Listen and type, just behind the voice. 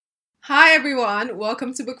Hi everyone,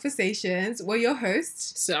 welcome to Bookversations. We're your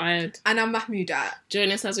hosts, Saad. And I'm Mahmouda.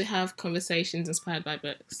 Join us as we have conversations inspired by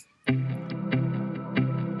books.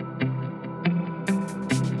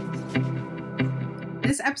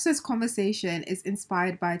 This episode's conversation is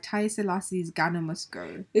inspired by Haile Selassie's Ghana Must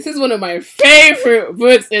Go. This is one of my favourite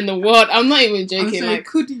books in the world. I'm not even joking. Sorry,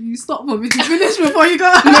 could you stop for me to finish before you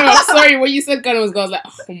go? No, I'm sorry. When you said Ghana Must Go, I was like,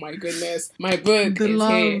 oh my goodness, my book The is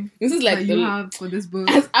love here. This is like that you have for this book.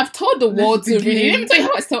 I've told the world to read it. begin. Let me tell you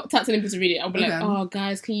how I started telling people to read it. I'll be like, Okay. oh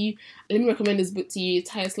guys, let me recommend this book to you.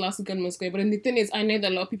 Haile Selassie Ghana Must Go. But then the thing is, I know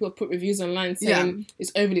that a lot of people have put reviews online saying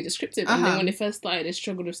it's overly descriptive. And then when they first started, they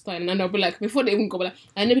struggled with starting. And I'll be like, before they even go, like,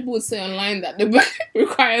 I know people would say online that the book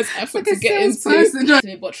requires effort to get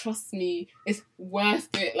into. But trust me, it's worth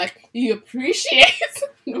it. Like, you appreciate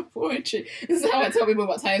the poetry. This is how I tell people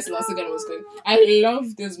about Haile Selassie Ghana Must Go. I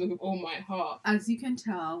love this book with all my heart. As you can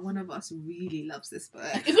tell, one of us really loves this book.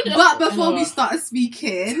 Even But before we start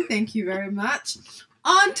speaking, thank you very much.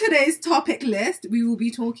 On today's topic list, we will be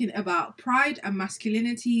talking about pride and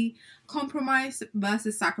masculinity, compromise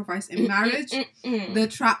versus sacrifice in marriage, the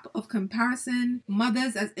trap of comparison,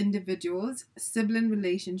 mothers as individuals, sibling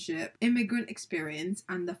relationship, immigrant experience,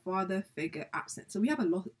 and the father figure absence. So we have a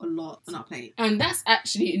lot on our plate. And that's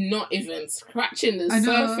actually not even scratching the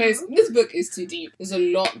surface. This book is too deep. There's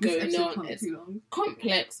a lot going on. It's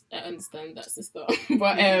complex. I understand that, sister.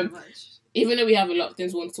 But even though we have a lot of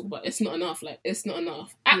things we want to talk about, it's not enough. Like, it's not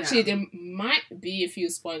enough. Actually, there might be a few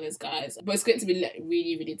spoilers, guys. But it's going to be like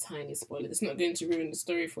really, really tiny spoilers. It's not going to ruin the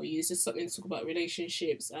story for you. It's just something to talk about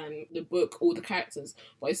relationships and the book, all the characters.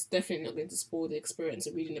 But it's definitely not going to spoil the experience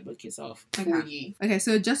of reading the book yourself for you. Okay,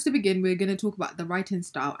 so just to begin, we're going to talk about the writing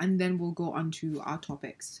style and then we'll go on to our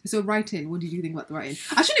topics. So writing, what did you think about the writing?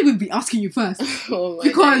 I shouldn't even be asking you first.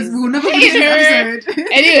 Because we will never finish this episode.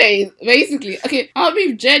 Anyway, basically, okay, I'll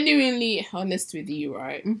be genuinely honest with you,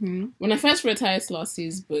 right? Mm-hmm. When I first read Haile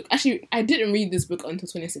Selassie's book, actually, I didn't read this book until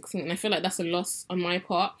 2016, and I feel like that's a loss on my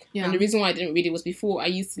part. Yeah. And the reason why I didn't read it was before I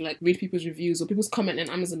used to like read people's reviews or people's comment on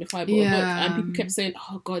Amazon before I bought a book, and people kept saying,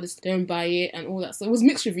 "Oh God, don't buy it," and all that. So it was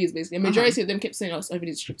mixed reviews basically. A majority of them kept saying, "Oh, it's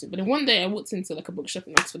overly descriptive." But then one day I walked into like a bookshop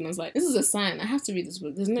in Oxford and I was like, "This is a sign. I have to read this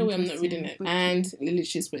book. There's no way I'm not reading it." And it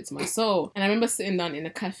literally spoke to my soul. And I remember sitting down in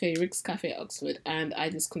a cafe, Rick's Cafe at Oxford, and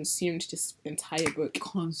I just consumed this entire book.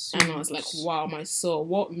 And I was like, wow, my soul,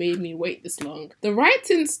 what made me wait this long? The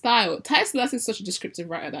writing style. Haile Selassie is such a descriptive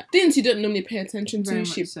writer that things you don't normally pay attention to,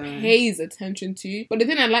 she pays attention to. But the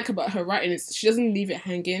thing I like about her writing is she doesn't leave it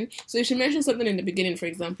hanging. So if she mentions something in the beginning, for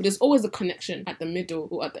example, there's always a connection at the middle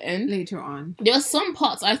or at the end. Later on. There are some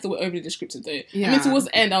parts I thought were overly descriptive though. Yeah. I mean, towards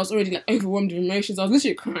the end, I was already like overwhelmed with emotions. I was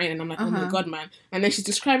literally crying and I'm like, oh my God, man. And then she's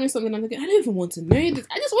describing something and I'm thinking, I don't even want to know this.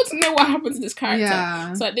 I just want to know what happened to this character.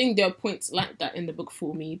 Yeah. So I think there are points like that in the book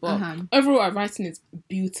for me. But overall, her writing is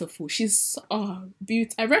beautiful. She's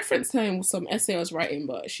beautiful. I referenced her in some essay I was writing,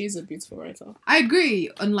 but she's a beautiful writer. I agree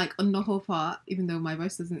on the whole part, even though my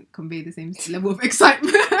voice doesn't convey the same level of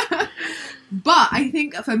excitement. But I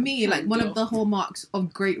think for me, like one of the hallmarks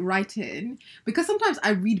of great writing, because sometimes I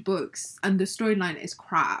read books and the storyline is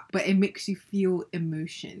crap, but it makes you feel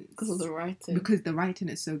emotions. Because of the writing. Because the writing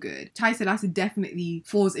is so good. Haile Selassie definitely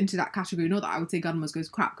falls into that category. Not that I would say Ghana Must Go is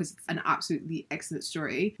crap, because it's an absolutely excellent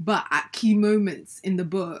story. But at key moments in the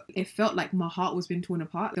book, it felt like my heart was being torn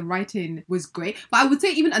apart. The writing was great. But I would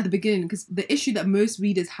say even at the beginning, because the issue that most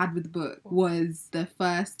readers had with the book was the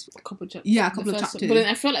first... couple of chapters. Yeah, a couple of chapters. But then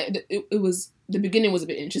I felt like it was... The beginning was a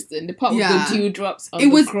bit interesting. The part with the dewdrops on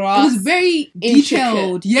the grass. It was very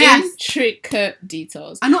detailed. Yes. Intricate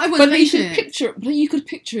details. And not everyone's patient. You could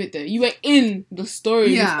picture it though. You were in the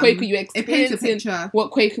story with Kwaku. You were experiencing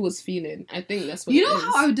what Kwaku was feeling. I think that's what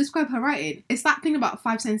how I would describe her writing? It's that thing about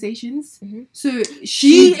 5 sensations. Mm-hmm. So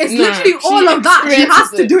she is literally all of that. She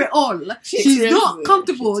has to do it all. She's not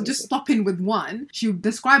comfortable just stopping with one. She'll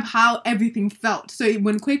describe how everything felt. So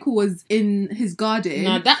when Kwaku was in his garden,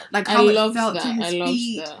 how it felt to his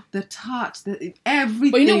feet, the touch,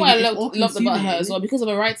 everything. But you know what I loved about her as well? Because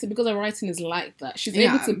her writing is like that. She's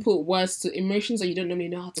able to put words to emotions that you don't normally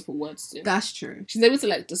know how to put words to. That's true. She's able to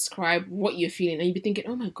like describe what you're feeling and you'll be thinking,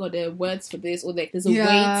 oh my God, there are words for this, or like there's a way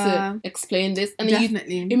to explain this. And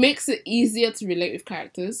it makes it easier to relate with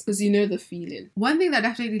characters because you know the feeling. One thing that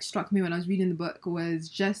definitely struck me when I was reading the book was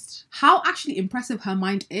just how actually impressive her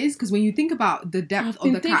mind is, because when you think about the depth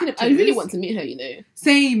of the characters... I really want to meet her, you know.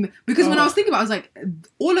 Same. Because when I was thinking about it, I was like,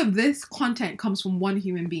 all of this content comes from one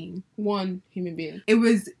human being. One human being. It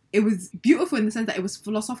was it was beautiful in the sense that it was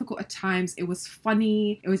philosophical at times. It was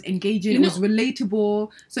funny. It was engaging. It was relatable.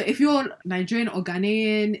 So if you're Nigerian or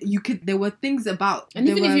Ghanaian, there were things about... And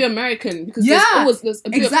even if you're American, because there's a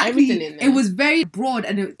bit of everything in there. It was very broad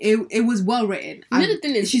and it was well written. Another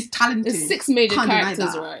thing is... She's talented. There's 6 major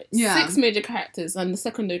characters, right? Yeah. 6 major characters and the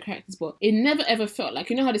secondary characters, but it never ever felt like...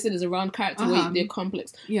 You know how they say there's a round character where they're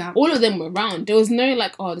complex? Yeah. All of them were round. There was no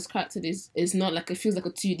like, oh, this character is not like... It feels like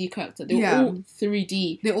a 2D character. They were all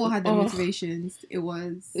 3D. They all had their motivations. It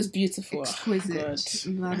was beautiful. Exquisite.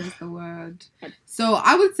 That is the word. So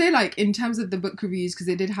I would say, like, in terms of the book reviews, because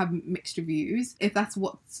they did have mixed reviews, if that's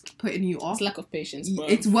what's putting you off... It's lack of patience, bro.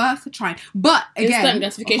 It's worth trying. But, again... Instant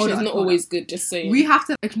gratification is not always good, just saying. We have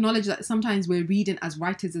to acknowledge that sometimes we're reading as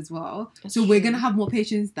writers as well. That's so true. We're going to have more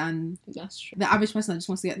patience than the average person that just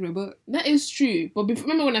wants to get through a book. That is true. But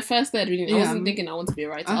remember when I first started reading, I wasn't thinking I want to be a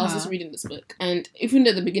writer. I was just reading this book. And even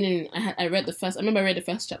though at the beginning, I read the first... I remember I read the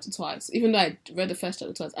first chapter twice. Even though I read the first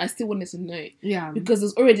chapter twice, I still wanted to know. Yeah. Because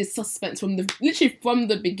there's already suspense from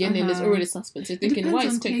the beginning. There's already suspense. You're thinking, why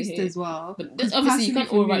is Quaker here? As well. But obviously you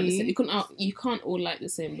can't all write the same. You can't all like the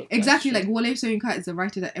same book. Exactly. Like Wole Soyinka is a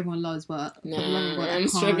writer that everyone loves, but I'm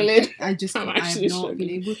struggling. I've not been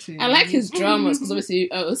able to. I like his dramas because obviously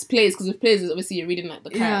it's plays. Because with plays, obviously you're reading like the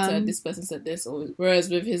character. This person said this, or whereas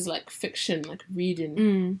with his like fiction, like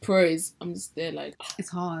reading prose, I'm just there like it's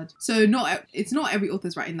hard. So it's not every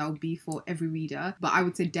author's writing that will be for every reader, but I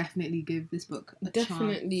would say definitely give this book a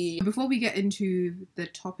chance. Before we get into the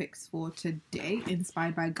topics for today,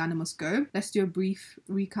 inspired by Ghana Must Go, let's do a brief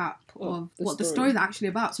recap of what the story is actually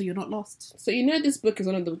about, so you're not lost. So this book is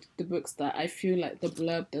one of the books that I feel like the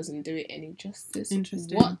blurb doesn't do it any justice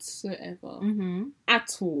whatsoever.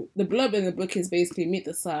 At all. The blurb in the book is basically meet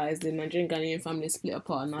the size, the Nigerian Ghanaian family split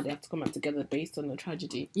apart and now they have to come back together based on a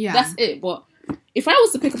tragedy. Yeah. That's it. But if I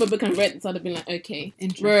was to pick up a book and read it, I'd have been like, okay.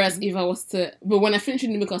 Whereas if I was to... But when I finished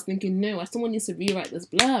reading the book, I was thinking, no, someone needs to rewrite this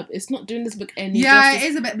blurb. It's not doing this book any justice. It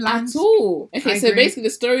is a bit bland. At all. Okay, so basically the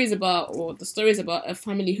story is about a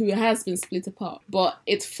family who has been split apart. But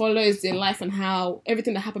it follows their life and how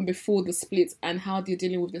everything that happened before the split and how they're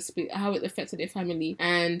dealing with the split, how it affected their family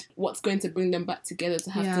and what's going to bring them back together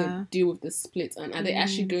to have to deal with the split. And are they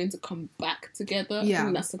actually going to come back together? Yeah. I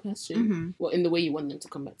think that's the question. Well, in the way you want them to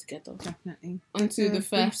come back together. Definitely. Onto the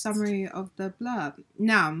first summary of the blurb.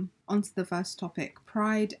 Now, onto the first topic,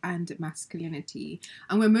 pride and masculinity.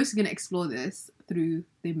 And we're mostly going to explore this through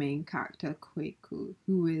the main character, Kwaku,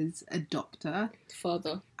 who is a doctor.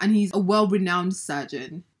 Father. And he's a well-renowned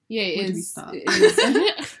surgeon. Yeah, Where do we start? It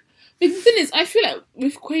is. But the thing is, I feel like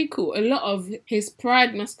with Kwaku, a lot of his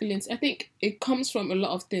pride, masculinity, I think it comes from a lot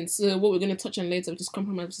of things. So what we're going to touch on later, which is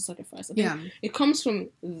compromise versus sacrifice. I think it comes from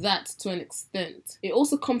that to an extent. It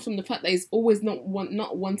also comes from the fact that he's always not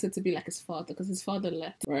wanted to be like his father because his father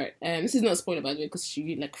left. Right. This is not a spoiler, by the way, because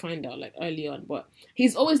you like find out like early on. But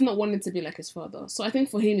he's always not wanted to be like his father. So I think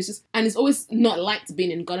for him, it's just... And he's always not liked being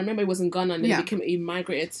in Ghana. I remember he was in Ghana and then he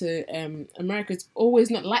migrated to America. It's always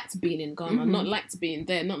not liked being in Ghana, not liked being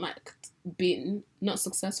there, not like being not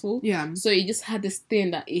successful. Yeah. So he just had this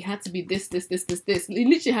thing that he had to be this. He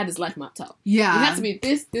literally had his life mapped out. Yeah. He had to be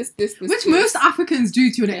this. Which most Africans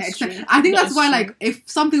do to an extent. I think that's why, like, if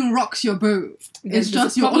something rocks your boat, it's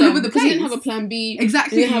just you're all over the place. He didn't have a plan B.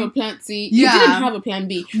 Exactly. He didn't have a plan C. He didn't have a plan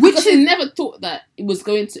B. Because he never thought that it was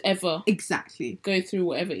going to ever go through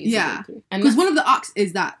whatever he's going through. Because one of the arcs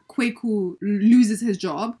is that Kwaku loses his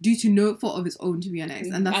job due to no fault of his own, to be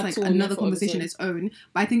honest. And that's like another conversation on its own.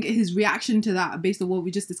 But I think his reaction to that, based on what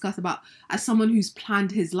we just discussed about, as someone who's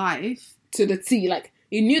planned his life to the T, like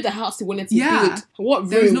he knew the house he wanted to build, what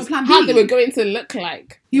there was rooms, no plan B. how they were going to look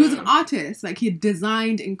like. He was an artist, like he had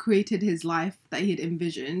designed and created his life that he had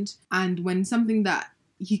envisioned. And when something that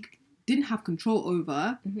he didn't have control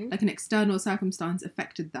over, like an external circumstance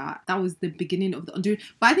affected that was the beginning of the undoing.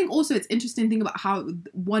 But I think also it's interesting thing about how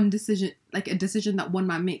one decision, like a decision that one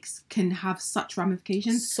man makes, can have such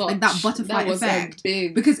ramifications, like that butterfly effect,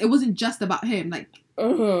 because it wasn't just about him, like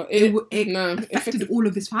it affected all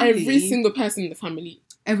of his family, every single person in the family,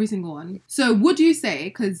 every single one. So would you say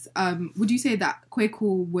that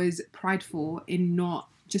Kwaku was prideful in not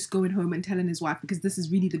just going home and telling his wife, because this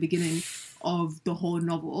is really the beginning of the whole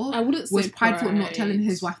novel? I wouldn't say was prideful in not telling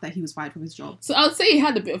his wife that he was fired from his job. So I would say he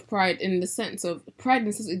had a bit of pride in the sense of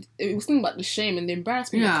it was something about the shame and the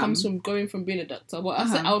embarrassment that comes from going from being a doctor. But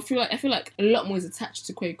I feel like a lot more is attached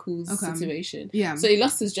to Kwaku's situation. Yeah. So he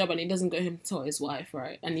lost his job and he doesn't go home to tell his wife,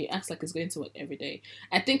 right? And he acts like he's going to work every day.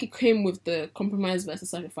 I think it came with the compromise versus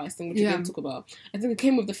sacrifice thing, which we're going to talk about. I think it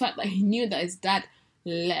came with the fact that he knew that his dad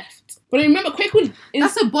left But remember, Kwaku...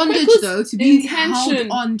 That's a bondage, though, to be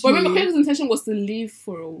held on to. But remember, Kwaku's intention was to leave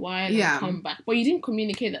for a while and come back. But you didn't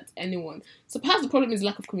communicate that to anyone. So perhaps the problem is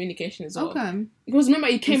lack of communication as well. Okay. Because remember,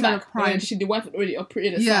 he came back and the wife had already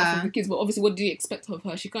uprooted herself from the kids. But obviously, what do you expect of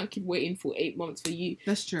her? She can't keep waiting for 8 months for you.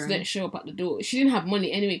 That's true. To then show up at the door. She didn't have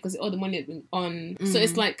money anyway because all the money had been on. So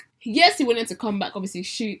it's like... Yes, he wanted to come back. Obviously,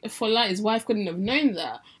 Fola, his wife, couldn't have known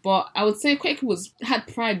that. But I would say Kwaku had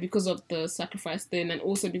pride because of the sacrifice thing, and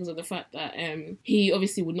also because of the fact that he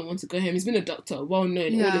obviously would not want to go home. He's been a doctor, well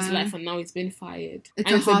known all his life, and now he's been fired.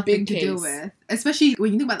 It's a hard thing to deal with, especially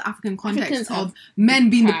when you think about the African context of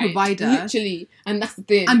men being the provider, literally, and that's the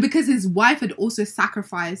thing. And because his wife had also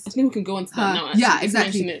sacrificed. I think we can go on to that now. Actually, yeah,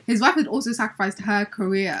 exactly. His wife had also sacrificed her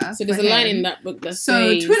career. So there's a line in that book that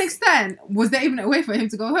says. So to an extent, was there even a way for him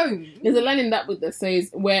to go home? There's a line in that book that says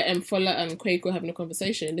where Fola and Kwaku were having a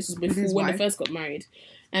conversation. This was before when they first got married,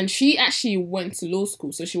 and she actually went to law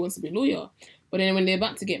school, so she wants to be a lawyer. But then when they're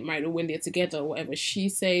about to get married or when they're together or whatever, she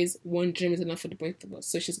says one dream is enough for the both of us.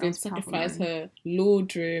 So she's going to sacrifice her law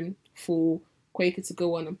dream for Kwaku to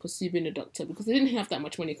go on and pursue being a doctor, because they didn't have that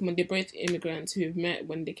much money. Come on, they're both immigrants who've met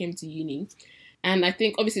when they came to uni. And I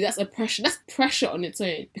think obviously that's pressure on its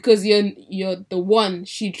own, because you're the one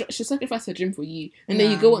she sacrificed her dream for you, and then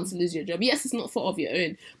you go on to lose your job. Yes, it's not fault of your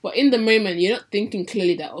own, but in the moment you're not thinking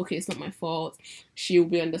clearly that okay, it's not my fault. She'll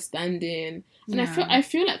be understanding, and I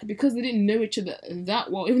feel like because they didn't know each other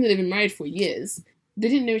that well, even though they've been married for years, they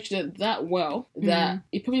didn't know each other that well that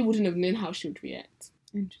it probably wouldn't have known how she would react.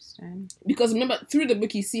 Interesting. Because remember, through the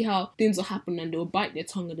book, you see how things will happen and they'll bite their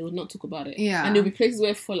tongue and they will not talk about it. Yeah. And there'll be places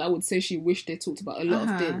where Fola would say she wished they talked about a lot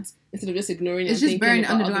of things instead of just ignoring it. It's just burying it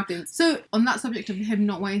under the ground. So, on that subject of him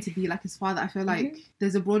not wanting to be like his father, I feel like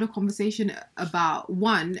there's a broader conversation about,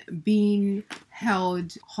 one, being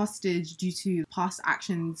held hostage due to past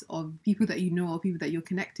actions of people that you know or people that you're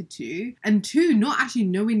connected to, and two, not actually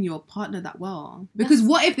knowing your partner that well. Because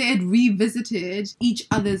what if they had revisited each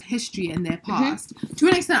other's history and their past? To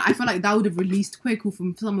an extent, I feel like that would have released Kwaku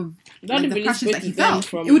from some of the pressures that he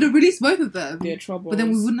felt. It would have released both of them. Their troubles. But then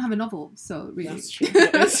we wouldn't have a novel. So really, that's true.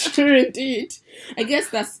 That's true indeed. I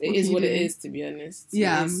guess it is what it is. To be honest,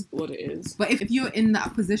 yeah, it is what it is. But if you're in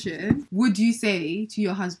that position, would you say to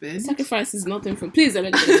your husband, "Sacrifice is nothing for"? Please, I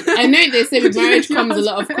know they say with marriage comes a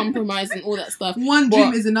lot of compromise and all that stuff. One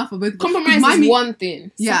dream is enough for both. Compromise is one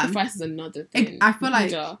thing. Sacrifice is another thing. I feel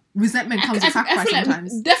like resentment comes with sacrifice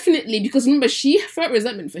sometimes. Like, definitely, because remember, she felt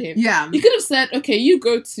resentment for him. Yeah, you could have said, "Okay, you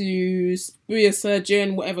go to be a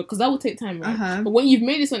surgeon, whatever," because that will take time, right? But when you've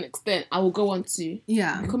made this an extent, I will go on to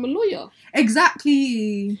become a lawyer.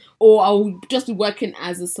 Exactly. Or I'll just be working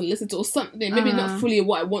as a solicitor or something. Maybe not fully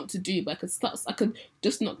what I want to do, but I could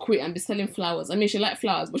just not quit and be selling flowers. I mean, she liked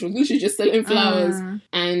flowers, but she was literally just selling flowers.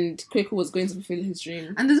 And Kwaku was going to fulfill his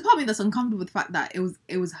dream. And there's a part of me that's uncomfortable with the fact that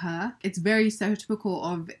it was her. It's very stereotypical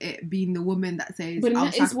of it being the woman that says, but I'll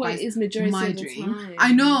that is what it is majority my of the dream. time.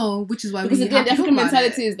 I know, which is why because we again, have the to African talk about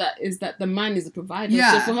mentality is that the man is the provider.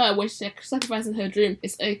 Yeah. So for her, when she's sacrificing her dream,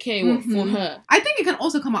 it's okay for her. I think it can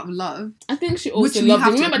also come out of love. I think she also loved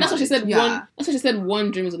him. Remember, that's what she said. That's what she said. One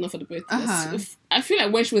dream is enough for the both of us. I feel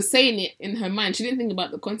like when she was saying it in her mind, she didn't think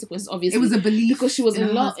about the consequences. Obviously, it was a belief because she was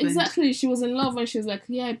in love. Husband. Exactly, she was in love, and she was like,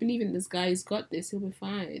 "Yeah, I believe in this guy. He's got this. He'll be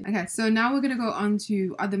fine." Okay, so now we're gonna go on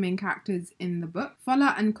to other main characters in the book.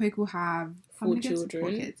 Fola and Kwaku have 4 children.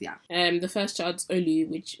 4 kids, yeah. The first child's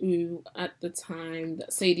Olu, who at the time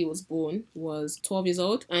that Sadie was born was 12 years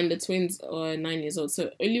old, and the twins are 9 years old.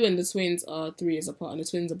 So Olu and the twins are 3 years apart, and the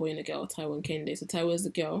twins are boy and a girl, Taiwo and Kende. So Taiwo is the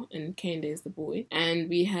girl, and Kende is the boy. And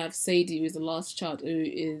we have Sadie, who is the last child, who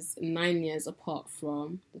is 9 years apart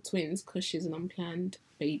from the twins, because she's an unplanned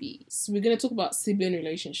baby. So we're going to talk about sibling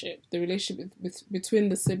relationship. The relationship between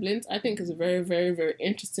the siblings, I think, is a very, very, very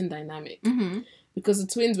interesting dynamic. Because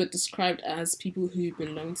the twins were described as people who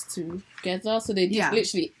belonged together, so they did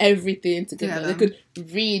literally everything together. They could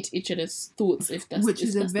read each other's thoughts, which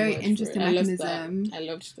is a very interesting mechanism. I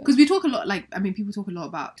loved that because we talk a lot. People talk a lot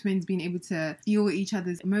about twins being able to feel each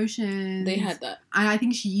other's emotions. They had that, and I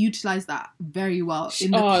think she utilized that very well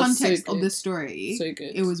in the context of the story. So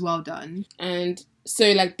good, it was well done, and.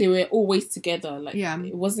 So, they were always together.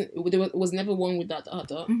 It was never one without the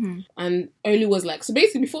other. And Olu was so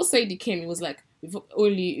basically, before Sadie came, it was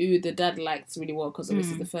Olu, who the dad liked really well, because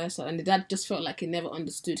obviously the first child. And the dad just felt like he never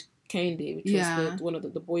understood Kende, which was one of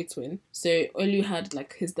the boy twin. So, Olu had,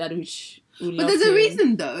 his dad, but there's a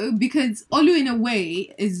reason, though, because Olu, in a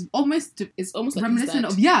way, is almost reminiscent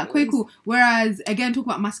of Kwaku. Whereas, again, talk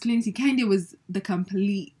about masculinity, Kende was the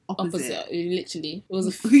complete opposite. Literally, it was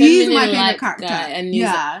a feminine my favorite character guy, and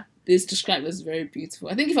he's described as very beautiful.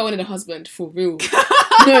 I think if I wanted a husband for real,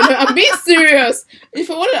 I'm being serious. If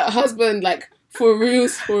I wanted a husband, like, for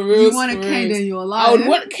reals, you want a Kane in your life. I would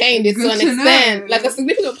want Kane to an extent. Like, a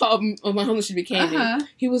significant part of my husband should be Kane.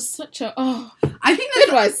 He was such a... I think where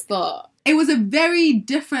do I start? It was a very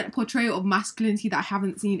different portrayal of masculinity that I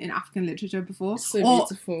haven't seen in African literature before. So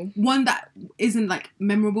beautiful. One that isn't, like,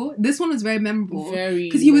 memorable. This one was very memorable.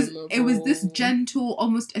 Because it was this gentle,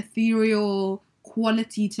 almost ethereal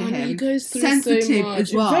quality to him. He goes through sensitive so much.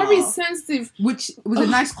 as well. Very sensitive. Which was a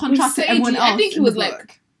nice contrast to everyone else. I think he was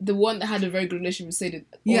like the one that had a very good relationship with Sadie.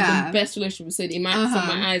 Or the best relationship with Sadie. From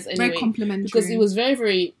my eyes anyway. Very complimentary. Because he was very,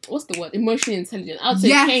 very, what's the word? Emotionally intelligent. I would say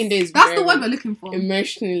Kane is that's the word we're looking for.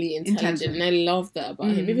 Emotionally intelligent. And I love that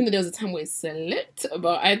about him. Even though there was a time where he slipped,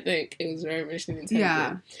 but I think it was very emotionally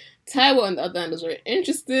intelligent. Taiwo, on the other hand, was very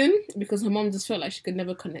interesting because her mom just felt like she could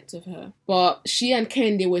never connect with her. But she and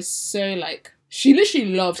Kende were so, like... She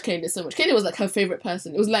literally loved Kende so much. Kende was, like, her favourite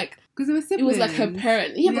person. It was like... Because they were siblings. It was like her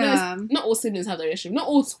parent. Yeah, but not all siblings have that relationship. Not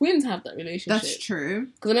all twins have that relationship. That's true.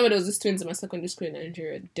 Because I remember there was this twins in my secondary school in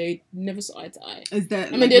Nigeria. They never saw eye to eye. Is there?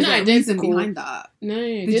 I mean, they're not identical. Reason behind that? No,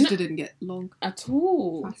 they just didn't get along at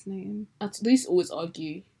all. Fascinating. They used to always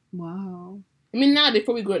argue. Wow. I mean, now they've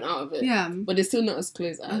probably grown out of it. Yeah. But they're still not as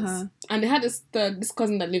close as. And they had this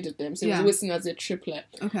cousin that lived with them, so it was always seen as a triplet.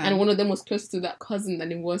 Okay. And one of them was closer to that cousin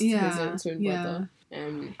than it was to his own twin brother.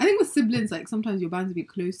 I think with siblings, like, sometimes you're bound to be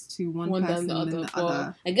close to one person than the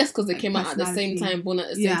other. I guess because they came out at the same time, born at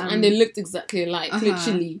the same time, and they looked exactly alike,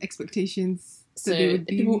 literally. Expectations. So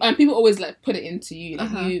people always, like, put it into you.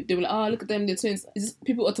 Like, they were like, oh, look at them, they're twins.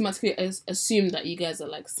 People automatically assume that you guys are,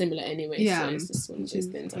 like, similar anyway. Yeah. So it's just one of those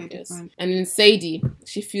things, I guess. Different. And then Sadie,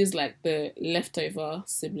 she feels like the leftover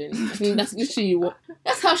sibling. I think that's literally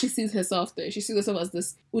that's how she sees herself, though. She sees herself as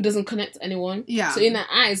this who doesn't connect to anyone. Yeah. So in her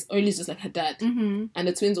eyes, Oli's just like her dad. Mm-hmm. And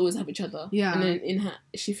the twins always have each other. Yeah. And then in her,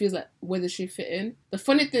 she feels like, where does she fit in? The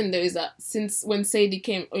funny thing, though, is that since when Sadie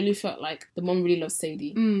came, Oli felt like the mom really loves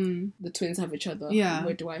Sadie. The twins have each other. Yeah.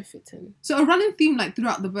 Where do I fit in? So a running theme, like,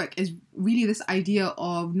 throughout the book is really this idea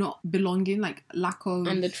of not belonging, like, lack of...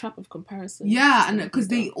 And the trap of comparison. Yeah, and because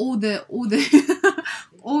all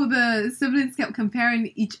the siblings kept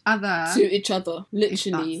comparing each other to each other,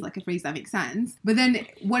 literally. That's, like, a phrase that makes sense. But then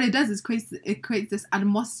what it does is it creates this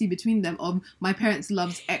animosity between them of my parents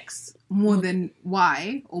loves X more than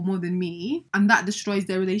Y or more than me, and that destroys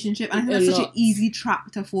their relationship. And I think that's such an easy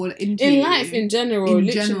trap to fall into in life in general,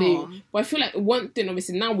 literally. But I feel like one thing,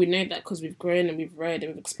 obviously now we know that because we've grown and we've read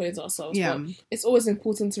and we've exposed ourselves, but it's always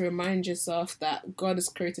important to remind yourself that God has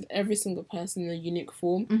created every single person in a unique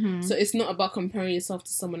form. So it's not about comparing yourself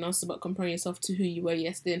to someone else, it's about comparing yourself to who you were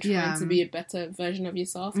yesterday and trying to be a better version of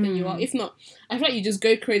yourself than you are. If not, I feel like you just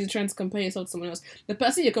go crazy trying to compare yourself to someone else. The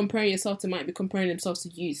person you're comparing yourself to might be comparing themselves to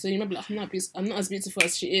you, so you might be like, I'm not as beautiful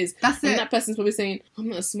as she is. That's and it. That person's probably saying, I'm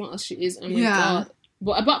not as smart as she is. Oh my God.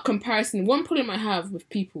 But about comparison, one problem I have with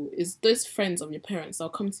people is those friends of your parents, they'll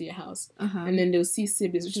come to your house and then they'll see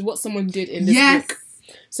siblings, which is what someone did in this book.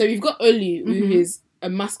 So you've got Oli, who is a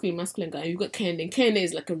masculine guy. You've got Kende. And Kende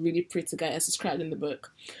is like a really pretty guy as described in the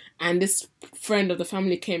book. And this friend of the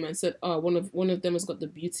family came and said, oh, one of them has got the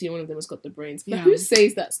beauty and one of them has got the brains. But who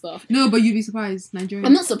says that stuff? No, but you'd be surprised, Nigerians.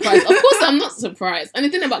 I'm not surprised. Of course I'm not surprised. And the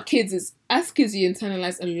thing about kids is, as kids, you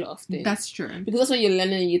internalize a lot of things. That's true. Because that's when you're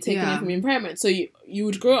learning and you're taking it from your parents. So you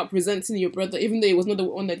would grow up resenting your brother, even though he was not the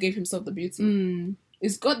one that gave himself the beauty.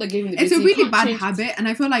 It's God that gave him the beauty. It's a really bad habit, and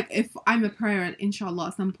I feel like if I'm a parent, inshallah,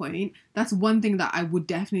 at some point, that's one thing that I would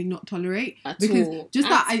definitely not tolerate. At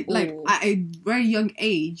a very young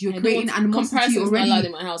age, you're creating animosity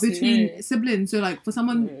already between siblings. So, like, for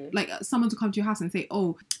someone someone to come to your house and say,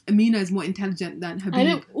 "Oh, Amina is more intelligent than Habib." I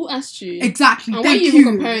know. Who asked you? Exactly. And why are you even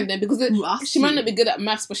comparing them? Because she might not be good at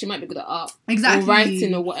maths, but she might be good at art, exactly, or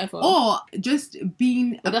writing, or whatever. Or just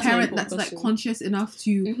being a parent that's like conscious enough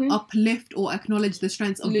to uplift or acknowledge the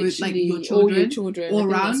strengths of both, like, your children all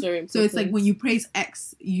around. So it's like when you praise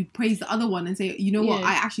X, you praise the other one and say, you know what,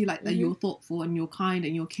 I actually like that you're thoughtful and you're kind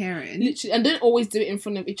and you're caring. Literally, and don't always do it in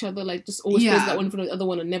front of each other. Like, just always praise that one in front of the other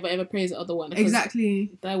one and never ever praise the other one. Exactly.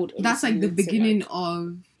 That's like the beginning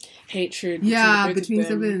of hatred between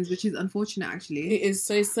siblings, which is unfortunate. Actually, it is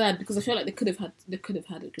so sad because I feel like they could have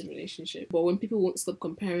had a good relationship, but when people won't stop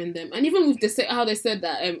comparing them, and even with how they said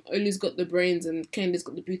that Oli's got the brains and Kendi's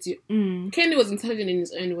got the beauty. Kendi was intelligent in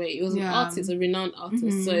his own way. He was an artist, a renowned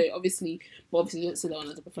artist. So obviously don't say that one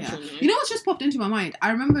as a professional. You know what's just popped into my mind?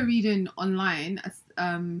 I remember reading online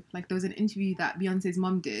like there was an interview that Beyonce's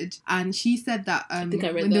mum did, and she said that I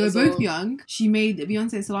read when that they were as both well. young, she made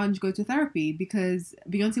Beyonce and Solange go to therapy because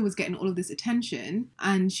Beyonce was getting all of this attention,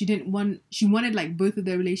 and she wanted like both of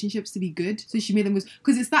their relationships to be good, so she made them,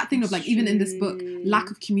 because it's that thing of like, even in this book,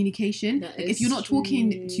 lack of communication. Like, if you're not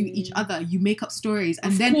talking to each other, you make up stories,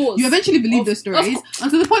 and then you eventually believe those stories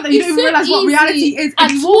until the point that you don't even realize what reality is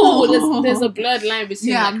anymore. There's a blurred line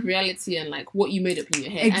between like reality and like what you made up in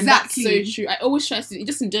your head. Exactly. And that's so true. I always try to,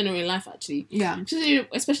 just in general in life actually. Yeah.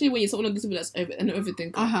 Especially when you're someone of this people that's an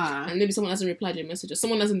overthinker, and maybe someone hasn't replied to your message, or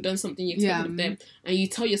someone hasn't done something you expected of them, and you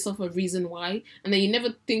tell yourself a reason why, and then you never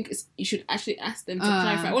think you should actually ask them to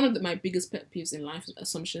clarify. One of my biggest pet peeves in life is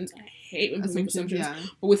assumptions. I hate when people make assumptions,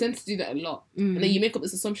 but we tend to do that a lot. And then you make up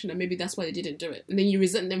this assumption that maybe that's why they didn't do it, and then you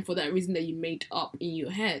resent them for that reason that you made up in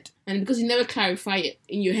your head, and because you never clarify it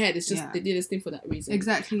in your head, it's just they did this thing for that reason.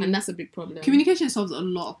 Exactly. And that's a big problem. Communication solves a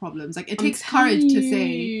lot of problems. Like, it takes courage to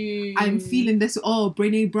say, I'm feeling this.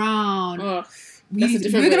 Brené Brown. We're going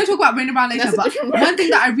to talk about Brené Brown later, but one thing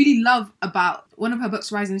that I really love about one of her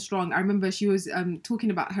books, Rising Strong, I remember she was talking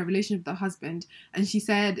about her relationship with her husband, and she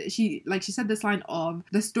said this line of,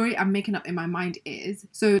 the story I'm making up in my mind is,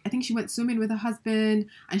 so I think she went swimming with her husband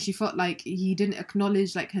and she felt like he didn't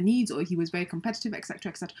acknowledge like her needs, or he was very competitive, etc,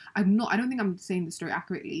 etc. I don't think I'm saying the story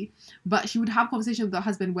accurately, but she would have conversations with her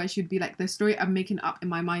husband where she'd be like, the story I'm making up in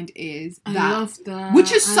my mind is that. I love that.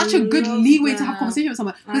 Which is such a good leeway to have conversation with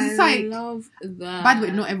someone, because it's like, love that. By the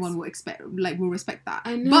way, not everyone will respect that.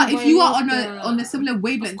 I know, but if you are on a similar of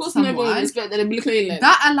wavelength course, to someone, no one will respect that.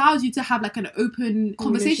 That allows you to have like an open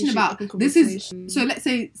conversation about this is. So let's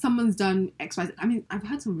say someone's done X, Y, Z. I mean, I've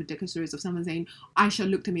heard some ridiculous stories of someone saying, Aisha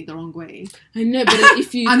looked at me the wrong way. I know, but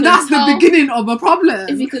if you and that's the beginning of a problem.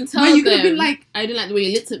 If you can tell where you them, could have been like, I don't like the way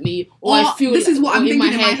you looked at me, or I feel this is what I'm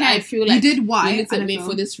thinking in my head. I feel like you did why you looked at me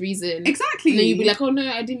for this reason. Exactly. And then you'd be like, oh no,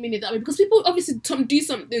 I didn't mean it that way, because people obviously do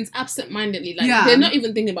some things absent-mindedly, like they're not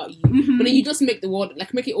even thinking about you, but then you just make the world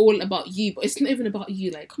like make it all about you, but it's not even about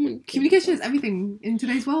you. Like, come on, communication is everything in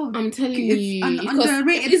today's world. I'm telling you, an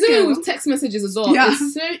underrated it's skill. with text messages as well.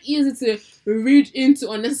 It's so easy to read into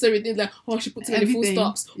unnecessary things, like, oh, she put too many full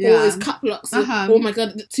stops, or it's cap locks, or, oh my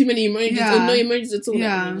god, too many emojis, or no emojis at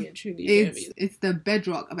all. It's the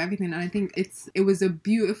bedrock of everything, and I think it was a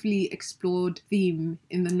beautifully explored theme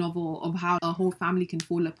in the novel of how a whole family can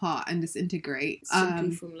fall apart and disintegrate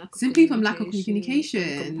simply from lack of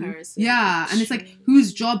communication. And it's like,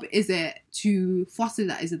 whose job is it to foster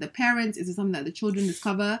that? Is it the parents? Is it something that the children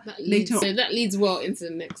discover later on? So that leads well into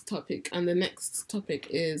the next topic, and the next topic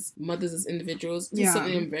is mothers as individuals. This is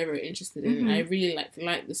something I'm very, very interested in. I really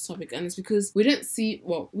like this topic, and it's because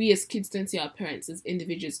we as kids don't see our parents as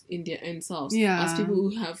individuals in their own selves, as people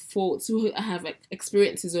who have faults, who have like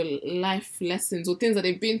experiences or life lessons or things that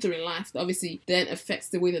they've been through in life that obviously then affects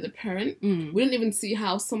the way that they parent. We don't even see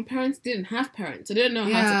how some parents didn't have parents, so they don't know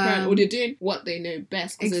how to parent, or they're doing what they know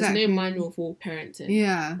best, because there's no manual for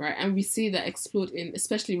parenting, right? And we see that explode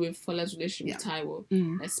especially with Fola's relationship with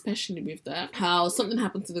Taiwo, especially with that, how something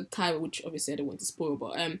happened to the Taiwo, which obviously I don't want to spoil,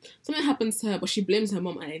 but something happens to her, but she blames her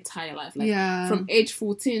mom her entire life, like from age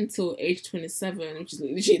 14 till age 27, which is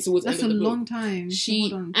literally towards the end of the book. That's a long time. She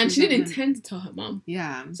didn't intend to tell her mom,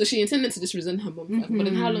 so she intended to just resent her mom, but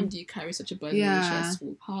then how long do you carry such a burden in your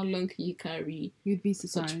school? How long can you carry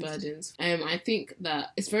such burdens? I think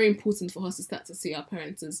that it's very important for us to start to see our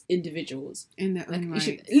parents as individuals in their own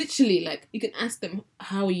right. Literally, like, you can ask them,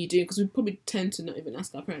 how are you doing? Because we probably tend to not even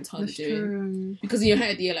ask our parents how they're doing, because in your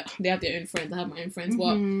head you're like, they have their own friends, I have my own friends,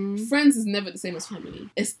 but friends is never the same as family.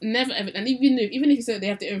 It's never ever. And even if you say they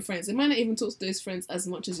have their own friends, they might not even talk to those friends as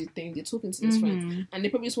much as you think they're talking to those friends, and they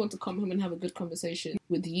probably just want to come home and have a good conversation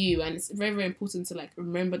with you. And it's very, very important to like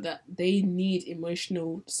remember that they need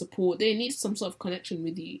emotional support, they need some sort of connection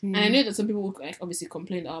with you. And I know that some people like obviously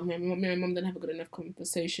complain, oh, my mom don't have a good enough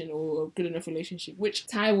conversation or a good enough relationship, which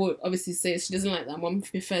Taiwo obviously says she doesn't like that. Mom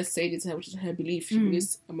prefers Sadie to her, which is her belief. She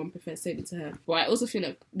believes a mom prefers Sadie to her. But I also feel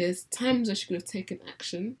like there's times where she could have taken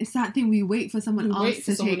action. It's that thing, we wait for someone else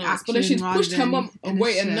to take action. But then she's pushed her mom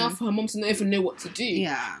away enough for her mom to not even know what to do.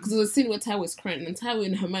 Because there was a scene where Taiwo was crying, and Taiwo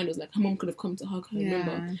in her mind was like, her mom could have come to hug her,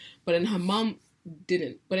 remember? But then her mom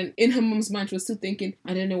didn't. But then in her mom's mind, she was still thinking,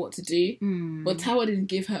 I don't know what to do. But Taiwo didn't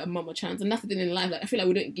give her mom a chance. And that's the thing in life. Like, I feel like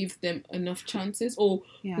we don't give them enough chances, or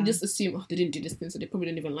we just assume, oh, they didn't do this thing, so they probably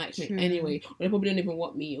don't even like me anyway, or they probably don't even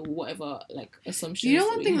want me, or whatever, like, assumptions. You know,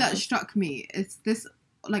 one thing that struck me is this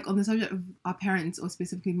like on the subject of our parents, or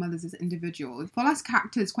specifically mothers as individuals, Fola's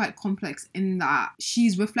character is quite complex in that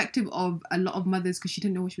she's reflective of a lot of mothers because she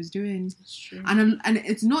didn't know what she was doing. That's true. And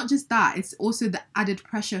it's not just that, it's also the added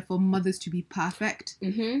pressure for mothers to be perfect.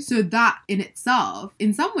 So that in itself,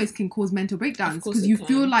 in some ways, can cause mental breakdowns because you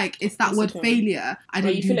feel like it's that word failure. I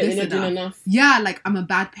don't do this enough. Yeah, like I'm a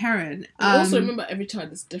bad parent. Also remember, every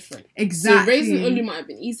child is different. Exactly. So raising Olu might have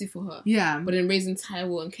been easy for her. Yeah. But then raising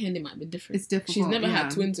Taiwo and Kendi might be different. It's difficult. She's never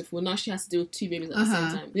had twins before. Now she has to deal with 2 babies at the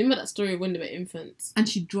same time. Remember that story of when they were infants? And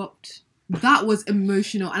she dropped. That was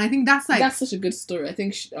emotional, and I think that's such a good story. I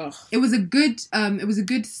think it was a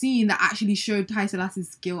good scene that actually showed Tai Selassie's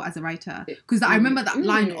skill as a writer, because I remember that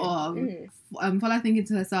line of Fola thinking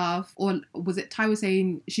to herself, or was it Tai was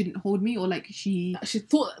saying she didn't hold me, or like she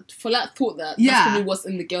thought that that's probably what's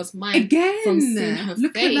in the girl's mind again from seeing her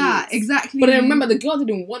look face. At that, exactly. But then remember, the girl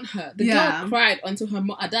didn't want her. The girl cried until her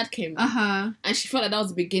dad came in, and she felt like that was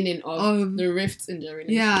the beginning of the rifts in their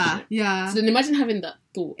relationship. So then imagine having that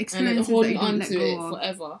thought and then holding on to it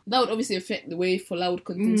forever. That would obviously affect the way Fola would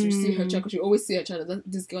continue to see her child, because you always see her child as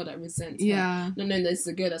this girl that resents her. Not knowing that it's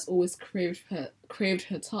a girl that's always craved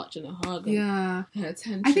her touch and a hug and her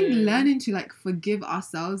attention. I think learning to like forgive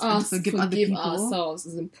ourselves and forgive other people ourselves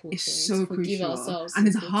is important. It's so crucial. And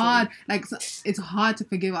it's hard. Like it's hard to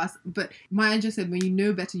forgive us. But Maya just said, when you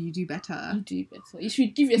know better, you do better. You do better. You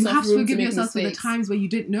should give yourself room to forgive make yourself mistakes. for the times where you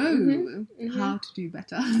didn't know how to do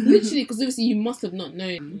better. Literally, because obviously you must have not known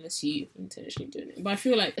unless you intentionally doing it. But I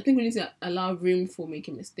feel like, I think we need to allow room for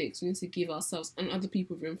making mistakes. We need to give ourselves and other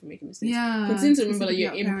people room for making mistakes. Continue to remember that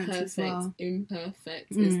you're imperfect.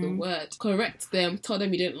 Imperfect is the word. Correct them. Tell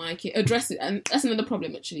them you don't like it. Address it. And that's another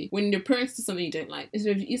problem, actually. When your parents do something you don't like, it's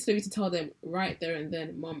easy to tell them right there and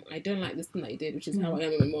then, Mom, I don't like this thing that you did, which is how I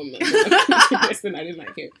am with my mom. Like, this thing I didn't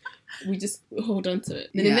like it. We just hold on to it.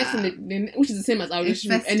 Then the next thing, which is the same as our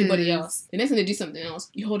relationship with anybody else. The next time they do something else,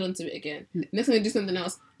 you hold on to it again. The next time they do something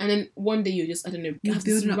else, and then one day you just, I don't know, you have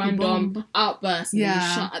this random outburst, and then you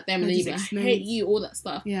shout at them, and then you like, I hate you, all that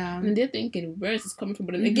stuff. And then they're thinking, where is this coming from?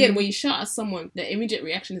 But then again, when you shout at someone, their immediate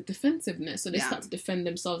reaction is defensiveness. So they start to defend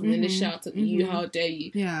themselves, and then they shout at you, how dare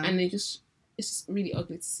you? And it's just really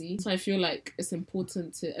ugly to see. So I feel like it's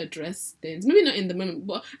important to address things. Maybe not in the moment,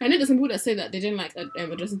 but I know there's some people that say that they don't like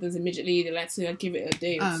addressing things immediately. They like to give it a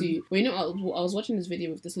day or two. But you know, I was watching this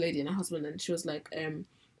video with this lady and her husband, and she was like,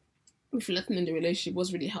 reflecting in the relationship,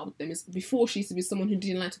 what's really helped them is, before she used to be someone who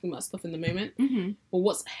didn't like talking about stuff in the moment, but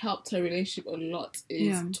what's helped her relationship a lot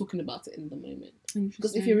is talking about it in the moment.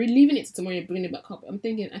 Because if you're leaving it to tomorrow, you're bringing it back up. I'm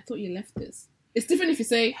thinking, I thought you left this. It's different if you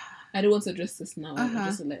say, I don't want to address this now, I'll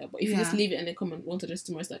address it later. But if you just leave it and then come and want to address it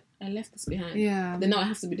tomorrow, it's like, I left this behind. Then now I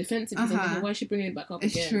have to be defensive because I'm thinking, why is she bringing it back up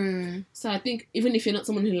again? True. So I think even if you're not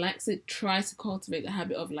someone who likes it, try to cultivate the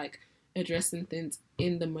habit of like addressing things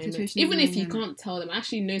in the moment. Even if you can't tell them. I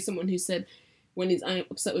actually know someone who said, when he's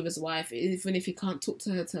upset with his wife, even if he can't talk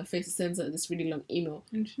to her face, he sends her this really long email.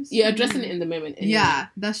 You're addressing it in the moment. Anyway. Yeah,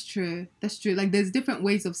 that's true. Like, there's different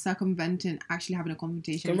ways of circumventing actually having a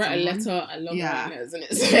conversation. You can write a letter. I love writing letters, isn't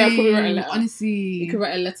it? So I probably write a letter. Honestly, you can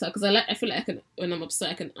write a letter because I feel like when I'm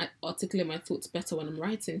upset, I can articulate my thoughts better when I'm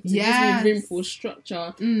writing. It gives me room for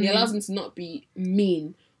structure. It allows me to not be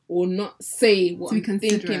mean or not say what I'm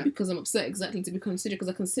thinking because I'm upset. Exactly, to be considerate,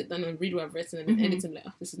 because I can sit down and read what I've written and then edit and like,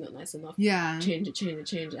 this is not nice enough. Change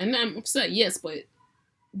it. And I'm upset, yes, but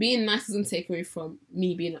being nice doesn't take away from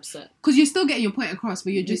me being upset. Because you're still getting your point across,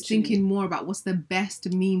 but you're just thinking more about what's the best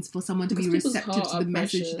means for someone to be receptive to the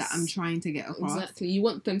message that I'm trying to get across. Exactly. You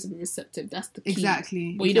want them to be receptive. That's the key.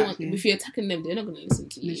 Exactly. But you don't want, if you're attacking them, they're not going to listen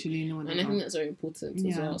to you. Literally no one. And I think that's very important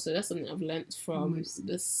as well. So that's something I've learnt from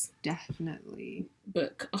this definitely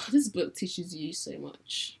book. Oh, this book teaches you so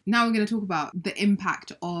much. Now we're going to talk about the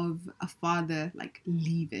impact of a father like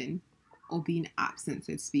leaving or being absent,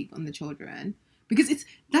 so to speak, on the children. Because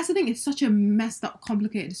that's the thing, it's such a messed up,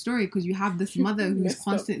 complicated story, because you have this mother who's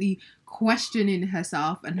constantly questioning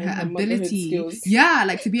herself and her ability. Yeah,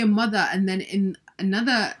 like to be a mother, and then in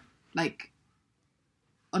another, like,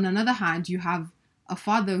 on another hand, you have a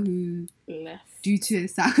father who, due to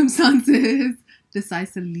circumstances,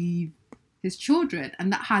 decides to leave his children,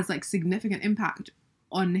 and that has like significant impact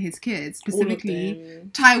on his kids, specifically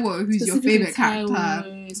Taiwo, who's your favourite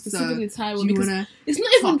character. Specifically Taiwo. Do you want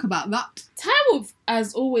to talk about that? Taiwo,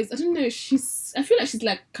 as always, I don't know, I feel like she's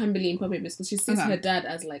like Kimberly in Puppet because she sees her dad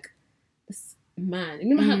as like this man.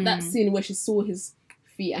 Remember how that scene where she saw his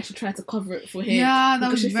feet and she tried to cover it for him. Yeah,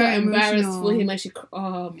 that was she very felt embarrassed emotional. for him and she.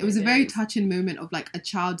 It was a very touching moment of like a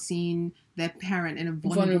child seeing their parent in a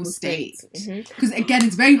vulnerable state. Because again,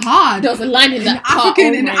 it's very hard. There was a line in that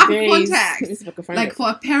African context. Like for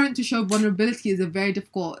a parent to show vulnerability is a very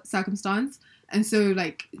difficult circumstance. And so,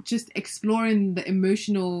 like, just exploring the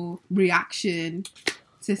emotional reaction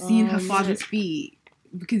to seeing her father's feet.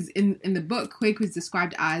 Because in the book, Kwaku is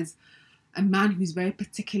described as a man who's very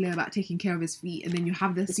particular about taking care of his feet. And then you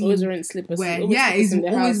have the scene always wearing slippers. where, he's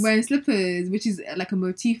always wearing slippers, which is like a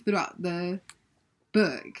motif throughout the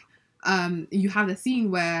book. You have the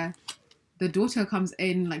scene where the daughter comes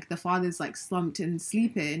in, like, the father's, like, slumped and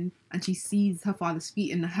sleeping, and she sees her father's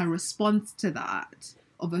feet, and her response to that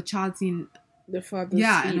of a child seeing... the father's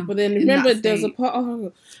feet. But then remember there's a part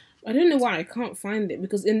I don't know why I can't find it,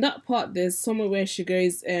 because in that part there's somewhere where she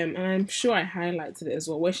goes and I'm sure I highlighted it as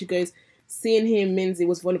well, where she goes, seeing him means he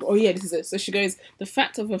was vulnerable. Oh yeah, this is it. So she goes, the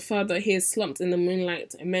fact of her father here slumped in the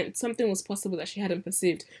moonlight meant something was possible that she hadn't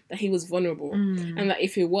perceived, that he was vulnerable, and that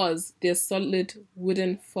if he was the solid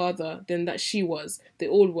wooden father then that she was, they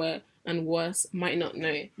all were, and worse, might not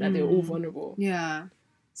know that they were all vulnerable. Yeah.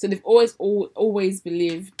 So they've always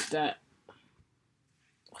believed that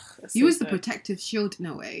he was the protective shield in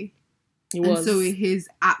a way. He was. And so his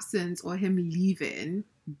absence or him leaving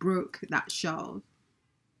broke that shield.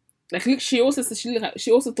 Like she also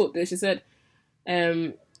thought this. She said,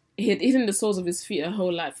 he had eaten the soles of his feet her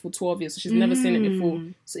whole life for 12 years, so she's never seen it before.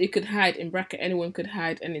 So he could hide, in bracket, anyone could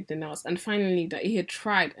hide anything else. And finally, that he had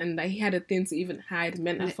tried and that he had a thing to even hide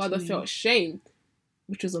meant her father felt shame,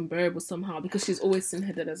 which was unbearable somehow, because she's always seen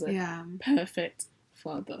her dad as a perfect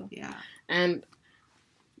father. Yeah. And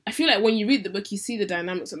I feel like when you read the book, you see the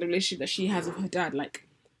dynamics of the relationship that she has with her dad. Like,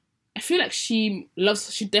 I feel like she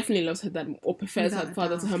definitely loves her dad, or prefers her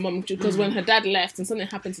father to her mum. Because when her dad left and something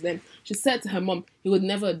happened to them, she said to her mum, he would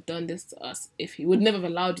never have done this to us he would never have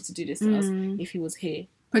allowed you to do this to us if he was here.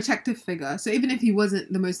 Protective figure. So even if he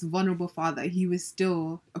wasn't the most vulnerable father, he was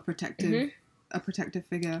still a protective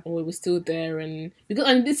figure. Or he was still there, and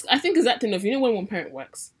this, I think, is that thing of, when one parent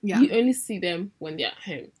works, you only see them when they're at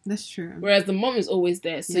home. That's true. Whereas the mom is always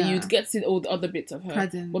there, so you'd get to see all the other bits of her.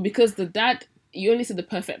 Present. But because the dad, you only see the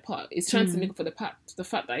perfect part. It's trying to make up for the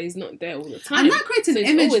fact that he's not there all the time. And that creates an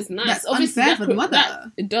image always nice. That's obviously unfair for the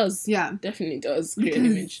mother. It does. Yeah. Definitely does create an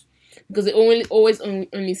image. Because they always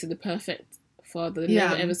only see the perfect father. They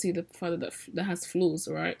never ever see the father that has flaws,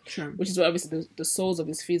 right? Sure. Which is what obviously the soles of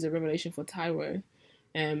his feet is a revelation for Taiwo.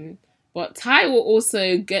 But Taiwo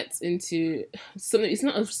also gets into something. It's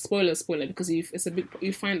not a spoiler because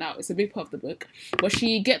you find out it's a big part of the book. But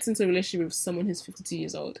she gets into a relationship with someone who's 52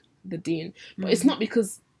 years old, the dean. But it's not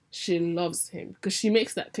because she loves him, because she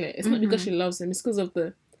makes that clear. It's not because she loves him. It's because of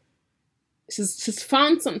she's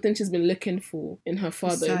found something she's been looking for in her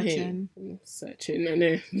father and him.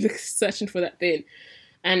 Searching for that thing.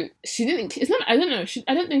 And she didn't. It's not. I don't know.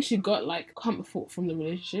 I don't think she got like comfort from the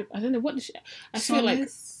relationship. I don't know what. I feel like.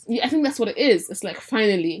 Yeah, I think that's what it is. It's like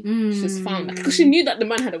finally she's found that, because she knew that the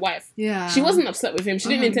man had a wife. Yeah. She wasn't upset with him. She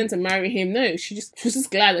didn't intend to marry him. No, she was just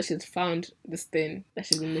glad that she'd found this thing that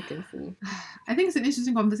she's been looking for. I think it's an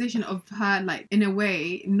interesting conversation of her, like, in a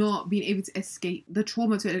way, not being able to escape the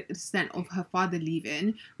trauma to an extent of her father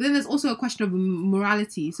leaving. But then there's also a question of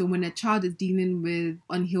morality. So when a child is dealing with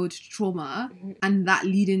unhealed trauma and that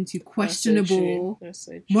leading to questionable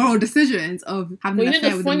moral decisions of having an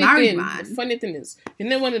affair with a married man. The funny thing is,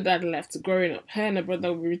 when the dad left, growing up, her and her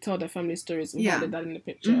brother would retell their family stories without the dad in the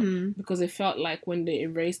picture, because it felt like when they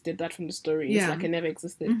erased their dad from the story, it's like it never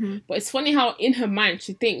existed. But it's funny how in her mind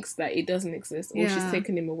she thinks that it doesn't exist, or she's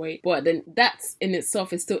taken him away. But then that in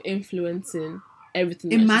itself is still influencing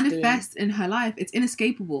everything. It manifests in her life. It's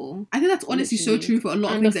inescapable. I think that's honestly so true for a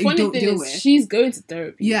lot of things that you don't deal with. She's going to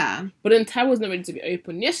therapy. Yeah. But then Taiwo's not ready to be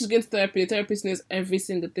open. Yes, she's going to therapy. The therapist knows every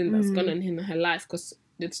single thing that's gone on in her life, because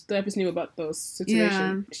the therapist knew about those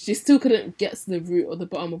situations. Yeah. She still couldn't get to the root or the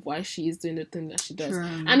bottom of why she is doing the thing that she does. True.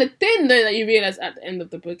 And the thing, though, that you realise at the end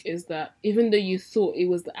of the book is that even though you thought it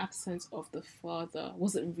was the absence of the father,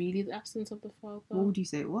 was it really the absence of the father? What would you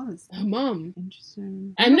say it was? Her mum.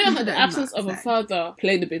 Interesting. I know the absence of her father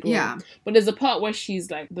played a big role. Yeah. But there's a part where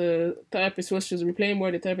she's like, the therapist, where she was replaying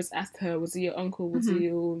where the therapist asked her, was he your uncle? Was he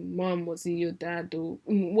your mum? Was he your dad? Or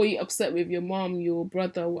were you upset with your mum, your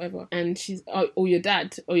brother, whatever? And she's, or your dad?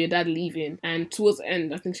 dad or your dad leaving. And towards the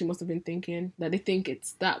end, I think she must have been thinking that they think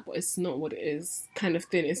it's that, but it's not what it is kind of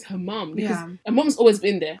thing. It's her mum. Because her mum's always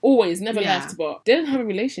been there. Always, never left, but they didn't have a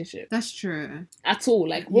relationship. That's true. At all.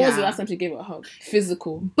 Like, when was the last time she gave her a hug?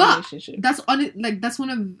 Physical relationship. That's one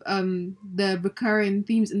of the recurring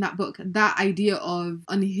themes in that book. That idea of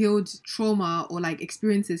unhealed trauma or like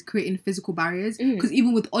experiences creating physical barriers. Because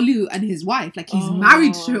even with Olu and his wife, like he's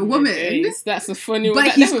married to a woman. That's a funny one.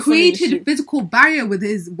 But he's created a physical barrier with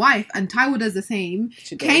his wife, and Taiwo does the same.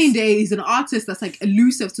 Kehinde is an artist that's like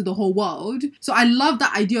elusive to the whole world. So I love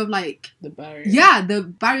that idea of like the barrier. Yeah, the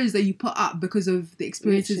barriers that you put up because of the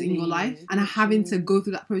experiences in your life and having to go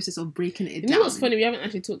through that process of breaking it down. You know what's funny? We haven't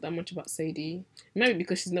actually talked that much about Sadie. Maybe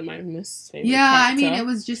because she's not my most favourite character. I mean, it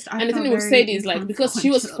was just... And the thing with Sadie is like, because she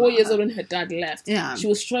was 4 years old when her dad left, she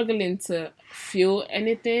was struggling to feel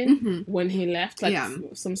anything when he left, like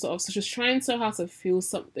some sort of... So she was trying so hard to feel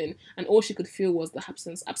something, and all she could feel was the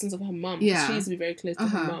absence of her mum. She used to be very close to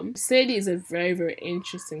her mum. Sadie is a very, very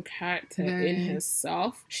interesting character in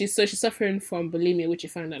herself. She's suffering from bulimia, which you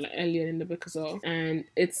found out like earlier in the book as well. And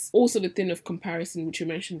it's also the thing of comparison, which you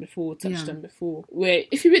mentioned before, touched on before, where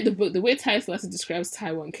if you read the book, the way Tai Selassie describes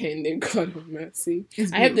Taiwo and Kehinde, God of mercy.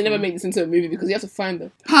 I hope they never make this into a movie because you have to find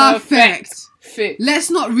the perfect fit. Let's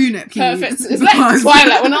not ruin it, please. Perfect. It's like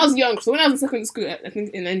Twilight. When I was young, so when I was in secondary school, I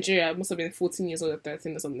think in Nigeria, I must have been 14 years old or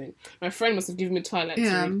 13 or something. My friend must have given me Twilight to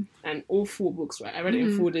read, and all 4 books, right? I read it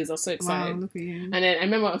in 4 days. I was so excited. Wow, look at you. And then I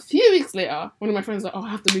remember a few weeks later, one of my friends was like, I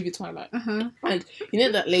have to read you Twilight. And you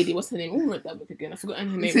know that lady, what's her name? Who wrote that book again? I've forgotten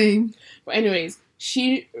her name. Same. But anyways,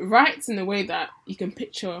 she writes in a way that you can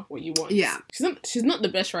picture what you want. Yeah. She's not the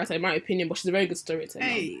best writer in my opinion, but she's a very good storyteller.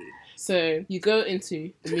 So you go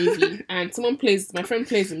into the movie and my friend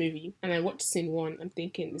plays the movie, and I watch scene 1. I'm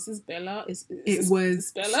thinking, is this Bella? Is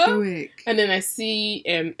this Bella? Stoic. And then I see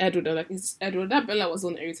Edward. I'm like, is this Edward? That Bella was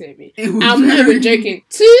on irritating me. I'm not even joking.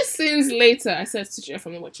 2 scenes later, I said, switch it off,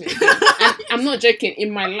 I'm not watching it again. And I'm not joking. In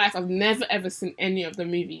my life, I've never ever seen any of the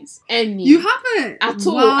movies. Any. You haven't? At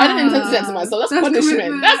all. I didn't intend to do that to myself. That's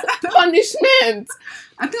punishment. That's punishment.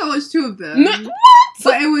 I think I watched 2 of them. No, what?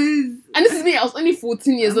 But it was... And this is me, I was only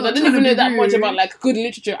 14 years old. I didn't even know that much about like good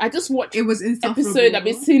literature. I just watched episode, I've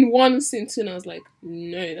been seeing 1, scene 2, and I was like,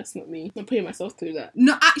 no, that's not me. I'm not putting myself through that.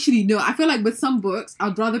 No, actually, no. I feel like with some books,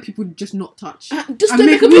 I'd rather people just not touch. Just don't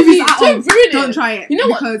make a movie. Don't ruin it. Don't try it. You know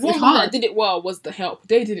what? One book that did it well was The Help.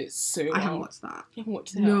 They did it so well. I haven't watched that. You haven't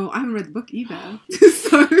watched The Help? No, I haven't read the book either.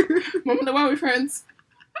 So... Mum, why are we friends?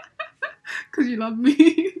 Because you love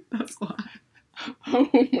me. That's why. Oh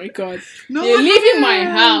my god. No, you're leaving my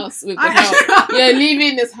house with The Help. You're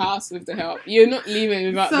leaving this house with The Help. You're not leaving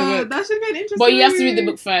without the book. That should be an interesting But you have to read the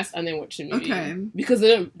book first and then watch the movie. Okay. Because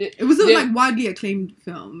it was a like widely acclaimed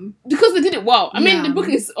film. Because they did it well. I mean, the book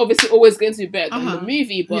is obviously always going to be better than the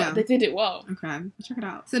movie, but they did it well. Okay. I'll check it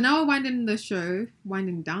out. So now we're winding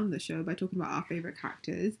down the show by talking about our favourite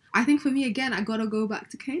characters. I think for me, again, I gotta go back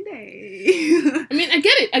to Kehinde. I mean, I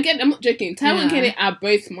get it. I'm not joking. Taiwo and Kehinde are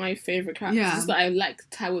both my favourite characters. Yeah. Just that I like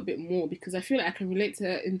Taiwo a bit more because I feel like I can relate to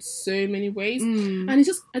her in so many ways. And I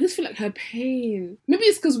just feel like her pain, maybe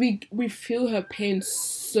it's because we feel her pain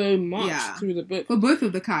so much through the book. For both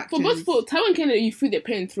of the characters. For Taiwo and Kehinde, you feel their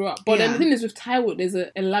pain throughout. But then the thing is with Taiwo, there's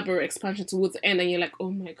an elaborate expansion towards the end and you're like,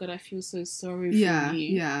 oh my god, I feel so sorry for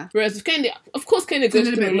you. Yeah. Whereas with Kehinde, of course Kehinde goes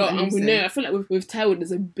through a lot and we know, I feel like with Taiwo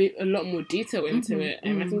there's a lot more detail into it.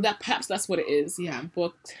 And I think that perhaps that's what it is. Yeah.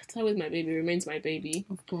 But Taiwo is my baby, remains my baby.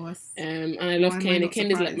 Of course. And I love Kehinde.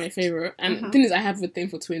 Kehinde is like my favourite. And the thing is, I have a thing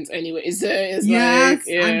for twins anyway. So it's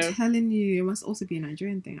I'm telling you, it must also be a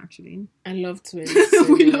Nigerian thing actually. I love twins. So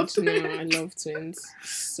much. No, I love twins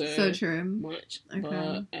so true. Much. Okay.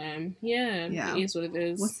 But it is what it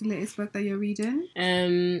is. What's the latest book that you're reading?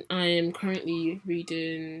 I am currently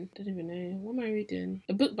reading, I don't even know, what am I reading?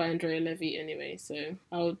 A book by Andrea Levy anyway, so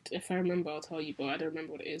if I remember I'll tell you, but I don't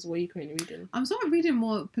remember what it is. What are you currently reading? I'm sort of reading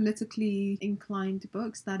more politically inclined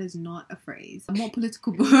books. That is not a phrase. More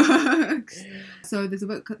political books. So there's a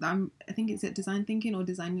book that I think it's Design Thinking or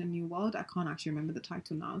Designing a New World. I can't actually remember the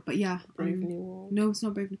title now, but yeah. Brave New World. No, it's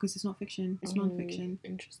not Brave because it's not fiction. It's non-fiction.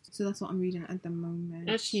 Interesting. So that's what I'm reading at the moment.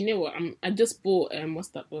 Actually, you know what? I just bought what's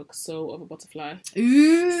that book? Soul of a Butterfly.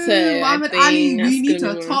 Ooh, so Muhammad Ali. We need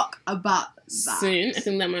to talk about that soon. I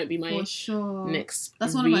think that might be my next.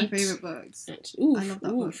 That's one of my favourite books. Oof, I love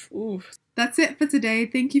that book. Oof. That's it for today.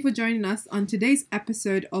 Thank you for joining us on today's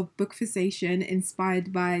episode of Bookversation,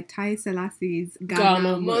 inspired by Tai Selassie's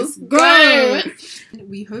Ghana Must Go.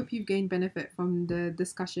 We hope you've gained benefit from the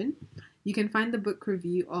discussion. You can find the book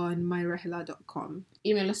review on myrehla.com.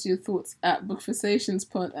 Email us your thoughts at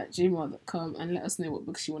bookforsationspod@gmail.com and let us know what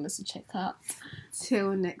books you want us to check out.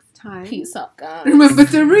 Till next time. Peace out, guys. Remember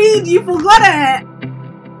to read, you forgot it!